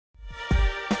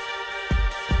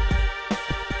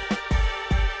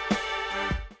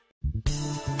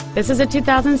This is a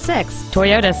 2006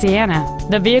 Toyota Sienna,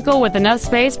 the vehicle with enough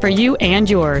space for you and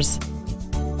yours.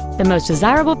 The most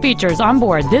desirable features on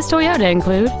board this Toyota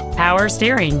include power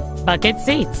steering, bucket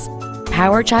seats,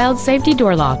 power child safety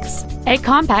door locks, a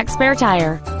compact spare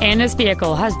tire, and this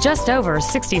vehicle has just over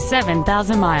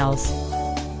 67,000 miles.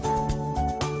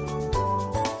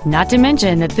 Not to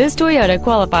mention that this Toyota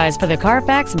qualifies for the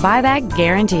Carfax buyback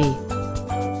guarantee.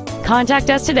 Contact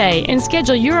us today and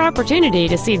schedule your opportunity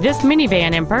to see this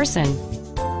minivan in person.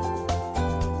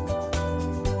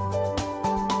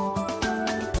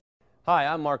 Hi,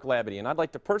 I'm Mark Labadie, and I'd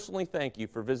like to personally thank you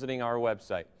for visiting our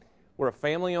website. We're a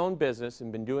family-owned business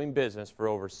and been doing business for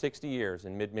over 60 years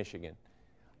in mid-Michigan.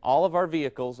 All of our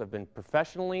vehicles have been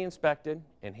professionally inspected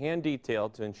and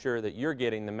hand-detailed to ensure that you're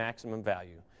getting the maximum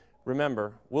value.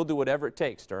 Remember, we'll do whatever it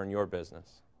takes to earn your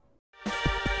business.